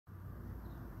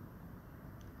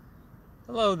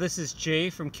Hello, this is Jay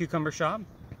from Cucumber Shop,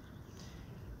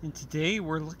 and today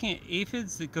we're looking at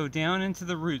aphids that go down into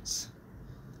the roots.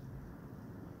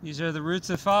 These are the roots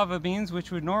of fava beans,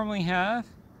 which would normally have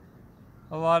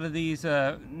a lot of these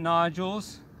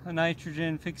nodules,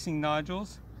 nitrogen fixing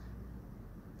nodules,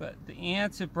 but the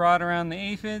ants have brought around the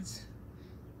aphids,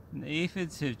 and the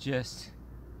aphids have just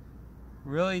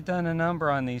really done a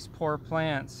number on these poor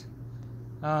plants.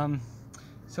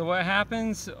 So what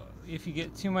happens if you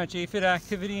get too much aphid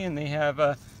activity and they have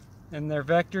and they're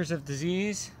vectors of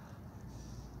disease?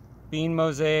 Bean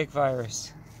Mosaic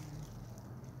Virus.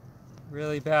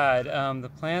 Really bad. The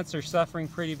plants are suffering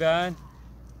pretty bad.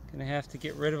 Gonna have to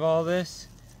get rid of all this.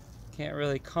 Can't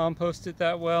really compost it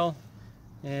that well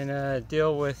and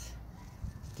deal with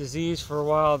disease for a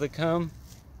while to come.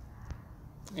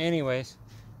 Anyways,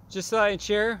 just thought I'd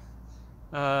share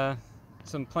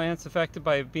some plants affected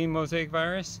by Bean Mosaic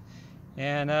Virus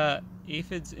and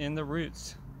aphids in the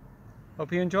roots.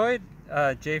 Hope you enjoyed.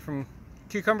 Jay from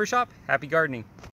Cucumber Shop. Happy gardening.